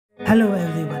Hello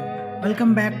everyone,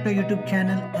 welcome back to YouTube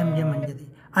channel MJ Manjari.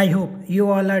 I hope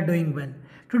you all are doing well.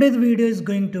 Today's video is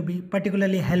going to be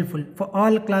particularly helpful for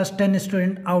all class 10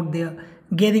 students out there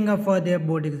gearing up for their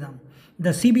board exam. The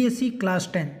CBSE class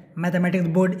 10 mathematics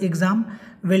board exam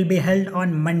will be held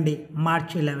on Monday,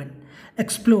 March 11.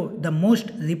 Explore the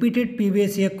most repeated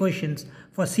previous year questions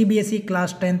for CBSE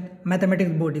class 10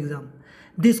 mathematics board exam.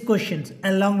 These questions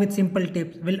along with simple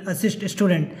tips will assist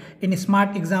students in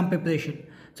smart exam preparation.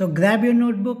 So grab your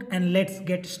notebook and let's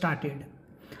get started.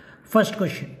 First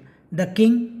question. The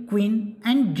king, queen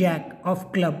and jack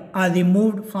of club are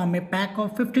removed from a pack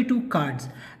of 52 cards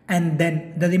and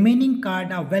then the remaining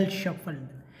cards are well shuffled.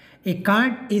 A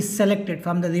card is selected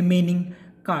from the remaining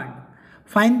card.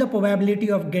 Find the probability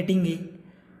of getting a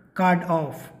card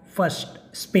of first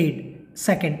spade,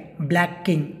 second black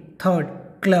king, third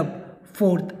club,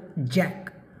 fourth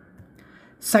jack.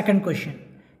 Second question.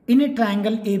 In a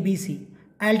triangle ABC,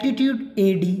 altitude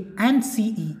AD and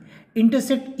CE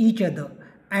intersect each other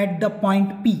at the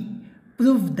point P.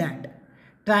 Prove that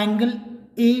triangle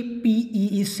APE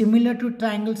is similar to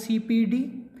triangle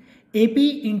CPD. AP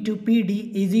into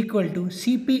PD is equal to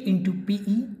CP into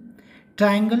PE.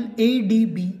 Triangle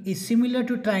ADB is similar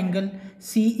to triangle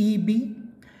CEB.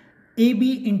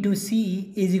 AB into CE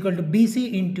is equal to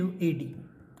BC into AD.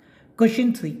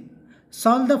 Question 3.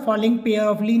 Solve the following pair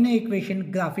of linear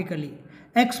equation graphically.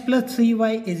 X plus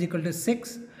 3y is equal to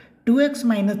 6. 2x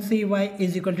minus 3y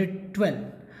is equal to 12.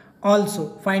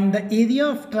 Also, find the area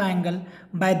of triangle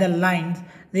by the lines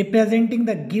representing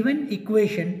the given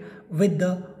equation with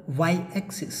the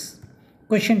y-axis.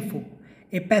 Question 4.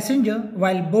 A passenger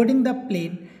while boarding the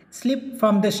plane slipped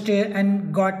from the stair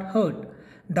and got hurt.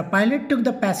 The pilot took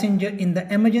the passenger in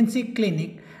the emergency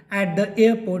clinic at the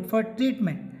airport for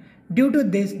treatment. Due to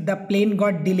this, the plane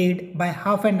got delayed by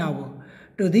half an hour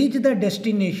to reach the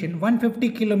destination 150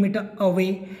 km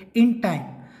away in time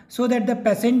so that the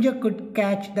passenger could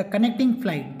catch the connecting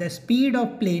flight. The speed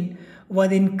of plane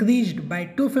was increased by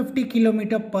 250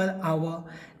 km per hour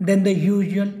than the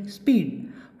usual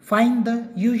speed. Find the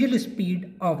usual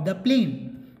speed of the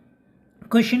plane.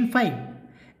 Question 5.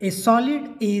 A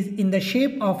solid is in the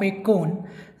shape of a cone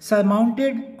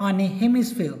surmounted on a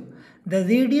hemisphere. The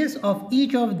radius of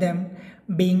each of them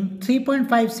being 3.5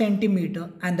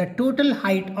 cm and the total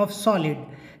height of solid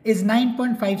is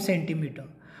 9.5 cm.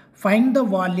 Find the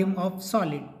volume of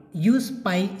solid. Use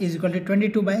pi is equal to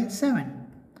 22 by 7.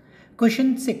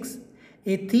 Question 6.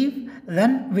 A thief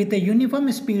run with a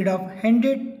uniform speed of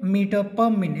 100 meter per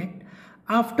minute.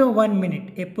 After 1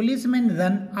 minute, a policeman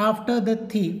run after the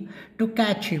thief to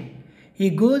catch him. He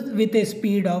goes with a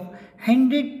speed of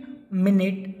 100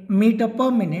 meter per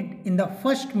minute in the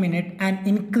first minute and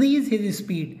increase his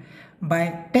speed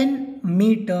by 10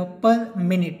 meter per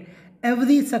minute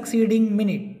every succeeding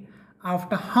minute.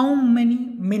 After how many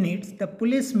minutes the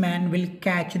policeman will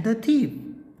catch the thief?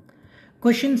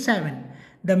 Question 7.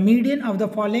 The median of the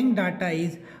following data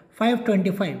is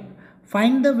 525.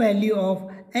 Find the value of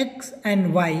x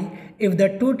and y if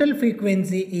the total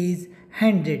frequency is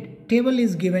 100. Table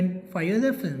is given for your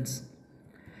reference.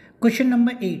 Question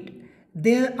number 8.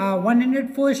 There are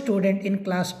 104 students in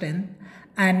class 10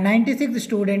 and 96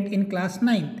 students in class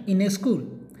 9 in a school.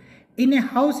 In a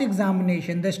house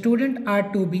examination, the students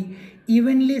are to be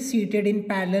evenly seated in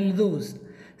parallel rows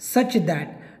such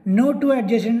that no two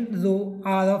adjacent rows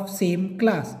are of same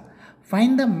class.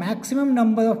 Find the maximum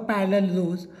number of parallel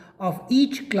rows of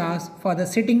each class for the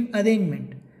sitting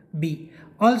arrangement. B.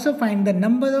 Also find the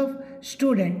number of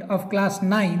students of class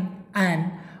 9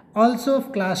 and also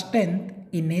of class 10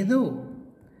 in a row.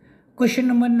 Question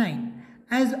number 9.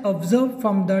 As observed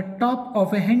from the top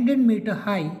of a 100-meter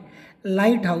high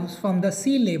lighthouse from the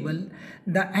sea level,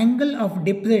 the angle of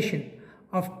depression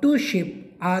of two ships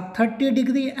are 30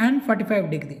 degree and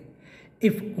 45 degree.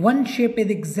 If one ship is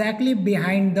exactly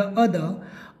behind the other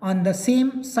on the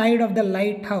same side of the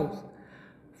lighthouse,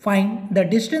 find the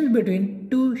distance between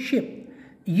two ships.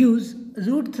 Use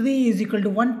root 3 is equal to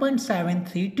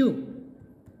 1.732.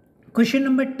 Question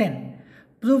number 10.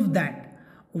 Prove that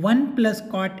 1 plus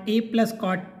cot A plus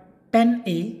cot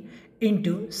 10A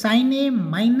into sin A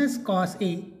minus cos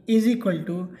A is equal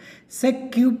to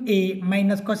sec cube A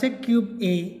minus cosec cube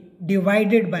A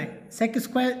divided by sec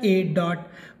square A dot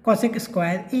cosec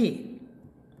square A.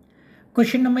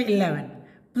 Question number 11.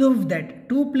 Prove that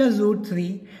 2 plus root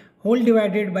 3 whole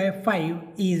divided by 5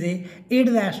 is a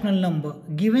irrational number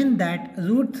given that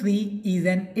root 3 is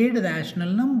an irrational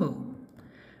number.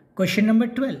 Question number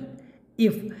 12.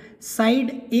 If side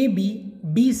AB,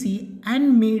 BC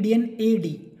and median AD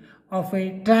of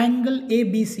a triangle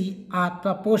ABC are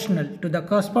proportional to the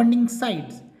corresponding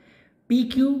sides,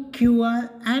 PQ, QR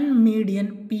and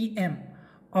median PM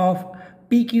of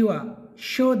PQR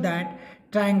show that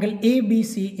triangle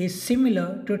ABC is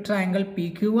similar to triangle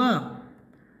PQR.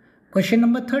 Question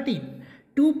number 13.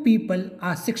 Two people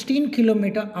are 16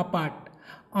 km apart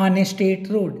on a state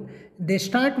road. They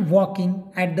start walking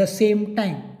at the same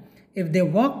time. If they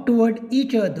walk toward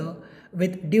each other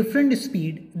with different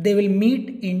speed, they will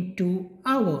meet in 2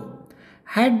 hours.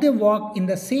 Had they walked in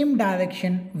the same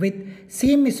direction with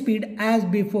same speed as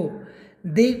before,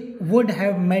 they would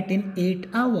have met in 8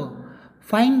 hours.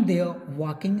 Find their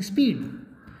walking speed.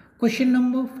 Question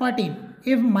number 14.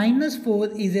 If minus 4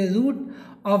 is a root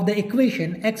of the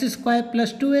equation x square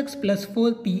plus 2x plus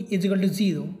 4p is equal to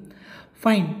 0,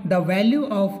 find the value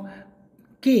of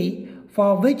k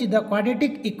for which the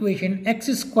quadratic equation x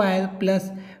square plus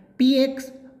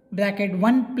px bracket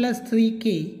 1 plus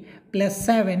 3k plus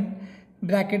 7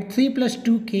 bracket 3 plus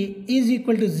 2k is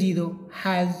equal to 0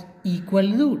 has equal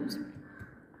roots.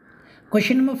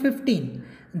 Question number 15.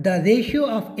 The ratio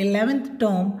of 11th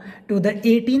term to the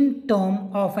 18th term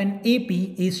of an AP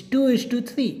is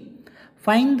 2:3.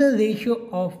 Find the ratio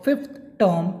of 5th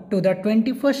term to the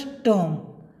 21st term.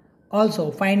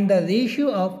 Also find the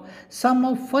ratio of sum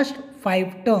of first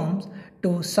 5 terms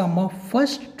to sum of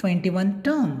first 21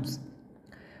 terms.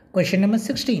 Question number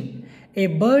 16. A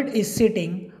bird is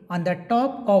sitting on the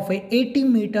top of a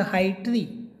 80-meter high tree.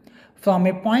 From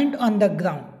a point on the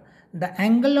ground, the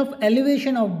angle of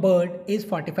elevation of bird is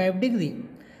 45 degrees.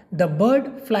 The bird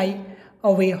flies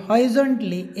away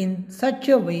horizontally in such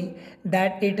a way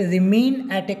that it remains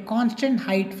at a constant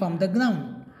height from the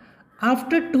ground.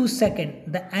 After 2 seconds,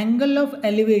 the angle of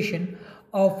elevation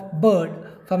of bird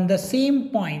from the same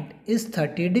point is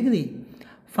 30 degrees.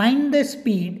 Find the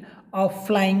speed of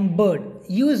flying bird.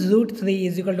 Use root 3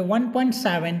 is equal to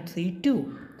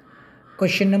 1.732.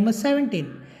 Question number 17.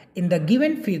 In the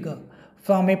given figure,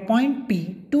 from a point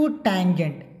P, two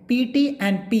tangent PT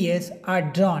and PS are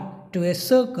drawn to a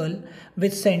circle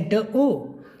with center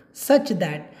O such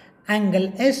that angle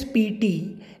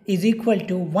SPT is equal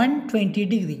to 120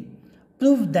 degree.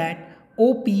 Prove that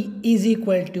OP is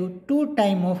equal to 2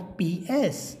 times of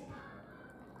PS.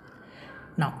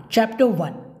 Now, chapter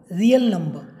 1, real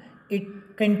number. It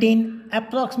contains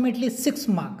approximately 6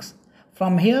 marks.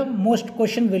 From here, most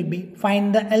question will be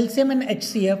find the LCM and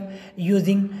HCF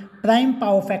using prime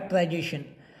power factorization.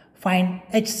 Find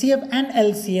HCF and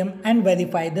LCM and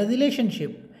verify the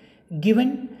relationship. Given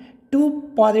two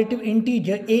positive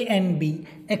integers a and b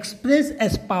expressed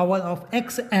as power of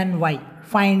x and y.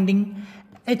 Finding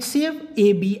HCF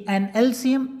AB and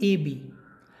LCM AB.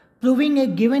 Proving a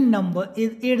given number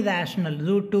is irrational.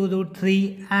 Root 2, root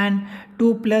 3 and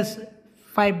 2 plus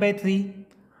 5 by 3.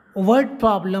 Word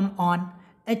problem on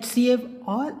HCF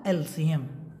or LCM.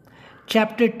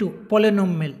 Chapter 2,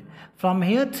 polynomial. From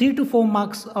here 3 to 4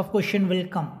 marks of question will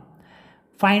come.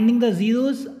 Finding the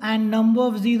zeros and number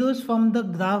of zeros from the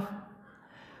graph.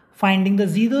 Finding the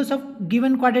zeros of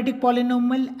given quadratic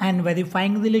polynomial and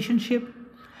verifying relationship.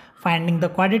 Finding the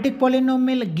quadratic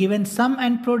polynomial given sum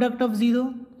and product of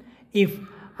 0. If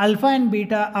alpha and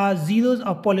beta are zeros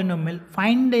of polynomial,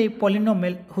 find a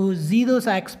polynomial whose zeros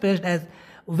are expressed as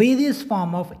various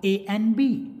form of a and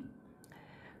b.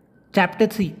 Chapter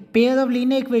 3, pair of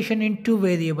linear equation in two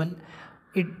variable.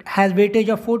 It has weightage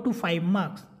of 4 to 5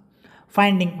 marks.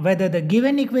 Finding whether the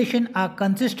given equation are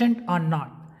consistent or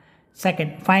not.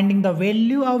 Second, finding the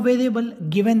value of variable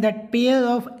given that pair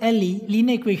of LE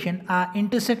linear equation are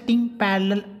intersecting,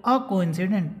 parallel or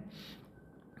coincident.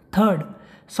 Third,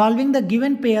 solving the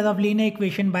given pair of linear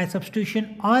equation by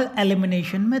substitution or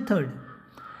elimination method.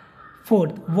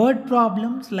 Fourth, word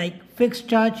problems like fixed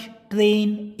charge,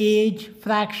 train, age,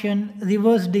 fraction,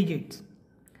 reverse digits.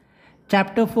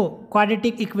 Chapter 4,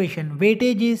 quadratic equation.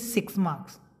 Weightage is 6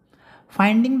 marks.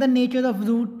 Finding the nature of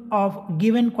root of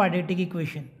given quadratic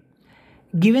equation.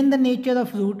 Given the nature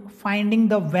of root, finding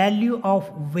the value of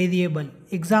variable.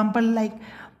 Example like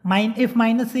if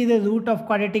minus 3 is the root of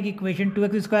quadratic equation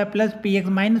 2x square plus px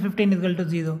minus 15 is equal to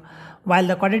 0, while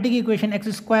the quadratic equation x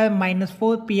square minus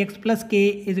 4 px plus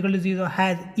k is equal to 0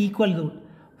 has equal root.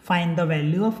 Find the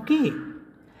value of k.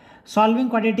 Solving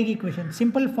quadratic equation,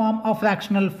 simple form or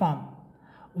fractional form.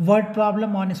 Word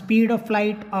problem on speed of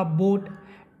flight of boat,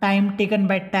 time taken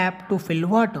by tap to fill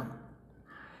water.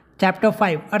 Chapter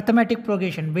 5, arithmetic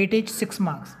progression, weightage 6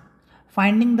 marks.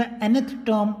 Finding the nth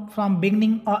term from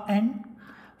beginning or end.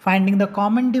 Finding the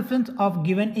common difference of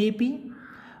given AP.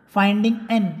 Finding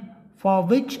n for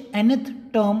which nth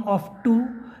term of two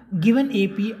given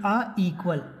AP are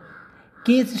equal.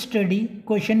 Case study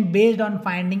question based on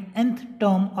finding nth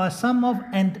term or sum of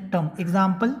nth term.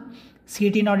 Example,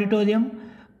 seat in auditorium,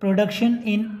 production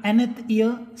in nth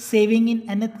year, saving in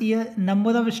nth year,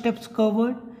 number of steps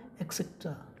covered,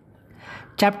 etc.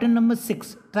 Chapter number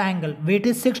 6, triangle,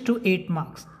 weightage 6 to 8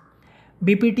 marks.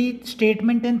 BPT,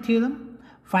 statement and theorem.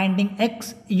 Finding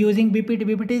x using BPT.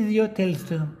 BPT is your Thales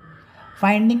theorem.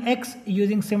 Finding x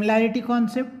using similarity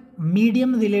concept,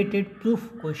 medium related proof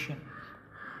question.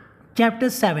 Chapter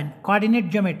 7, coordinate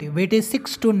geometry, weightage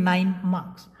 6 to 9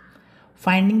 marks.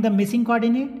 Finding the missing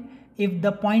coordinate. If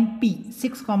the point P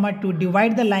 6, 2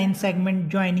 divide the line segment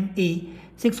joining A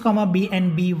 6, B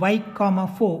and B y,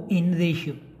 4 in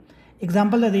ratio.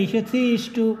 Example, the ratio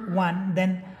 3:1,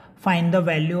 then find the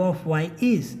value of y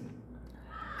is.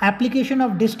 Application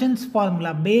of distance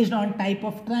formula based on type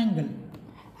of triangle.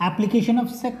 Application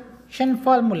of section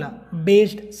formula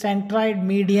based centroid,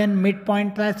 median,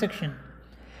 midpoint, trisection.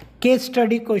 Case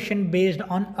study question based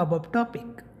on above topic.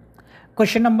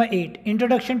 Question number 8,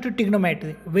 introduction to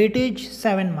trigonometry, weightage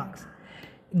 7 marks.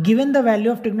 Given the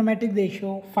value of trigonometric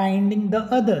ratio, finding the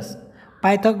others.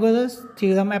 Pythagoras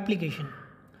theorem application.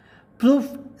 Proof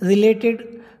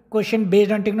related question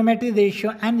based on trigonometry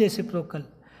ratio and reciprocal.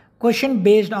 Question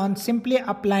based on simply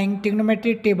applying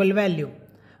trigonometric table value.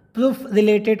 Proof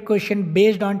related question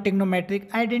based on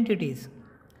trigonometric identities.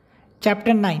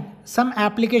 Chapter 9, some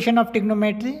application of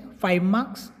trigonometry, 5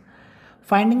 marks.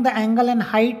 Finding the angle and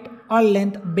height or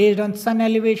length based on sun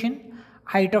elevation,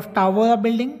 height of tower or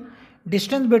building,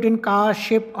 distance between car,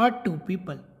 ship or two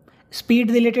people.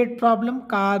 Speed related problem,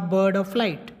 car, bird or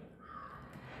flight.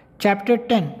 Chapter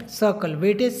 10, circle,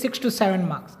 weightage 6 to 7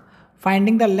 marks.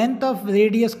 Finding the length of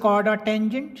radius, chord or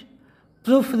tangent.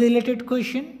 Proof related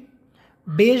question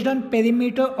based on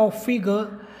perimeter of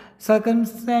figure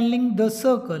circumscribing the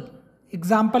circle.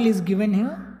 Example is given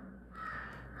here.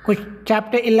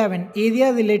 Chapter 11,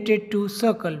 area related to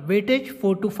circle, weightage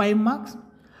 4 to 5 marks.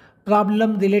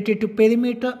 Problem related to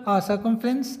perimeter or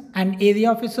circumference and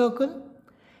area of a circle.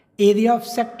 Area of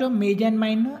sector, major and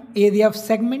minor. Area of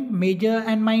segment, major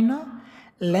and minor.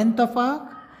 Length of arc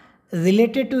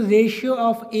related to ratio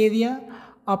of area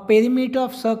or perimeter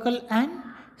of circle and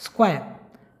square.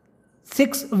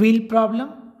 6 wheel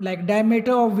problem, like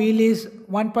diameter of wheel is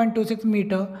 1.26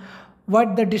 meter.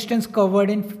 What the distance covered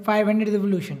in 500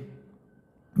 revolution.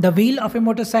 The wheel of a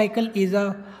motorcycle is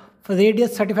a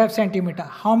radius 35 centimeter.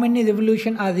 How many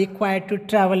revolutions are required to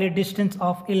travel a distance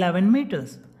of 11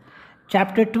 meters?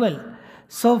 Chapter 12,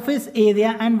 surface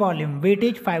area and volume,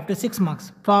 weightage 5 to 6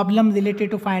 marks. Problem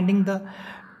related to finding the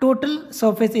total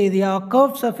surface area or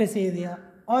curved surface area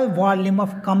or volume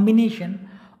of combination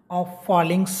of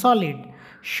falling solid,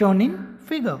 shown in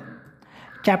figure.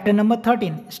 Chapter number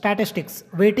 13, statistics,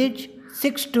 weightage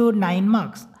 6 to 9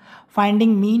 marks.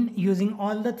 Finding mean using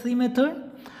all the 3 methods.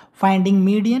 Finding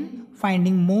median,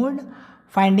 finding mode,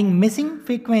 finding missing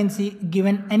frequency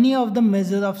given any of the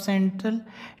measure of central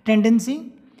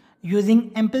tendency.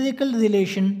 Using empirical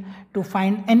relation to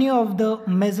find any of the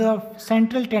measure of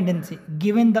central tendency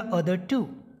given the other 2.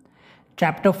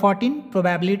 Chapter 14,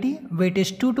 probability,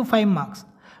 weightage 2 to 5 marks.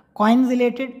 Coin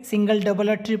related, single, double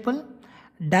or triple.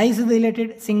 Dice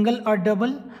related, single or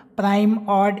double, prime,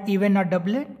 odd, even or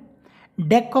doublet.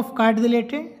 Deck of card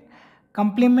related,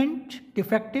 complement,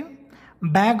 defective.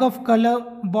 Bag of color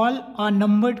ball or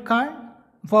numbered card,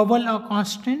 vowel or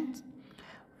constant.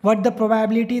 What the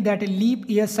probability that a leap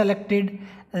year selected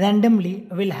randomly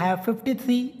will have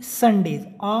 53 Sundays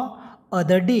or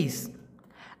other days.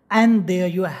 And there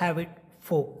you have it,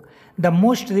 folk. The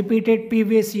most repeated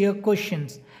previous year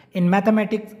questions in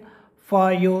mathematics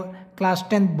for your class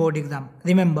 10th board exam.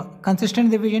 Remember,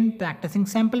 consistent revision, practicing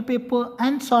sample paper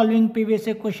and solving previous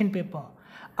year question paper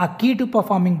are key to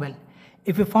performing well.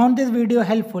 If you found this video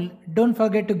helpful, don't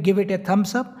forget to give it a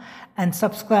thumbs up and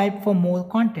subscribe for more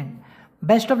content.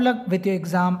 Best of luck with your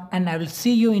exam and I will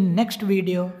see you in next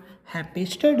video. Happy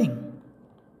studying.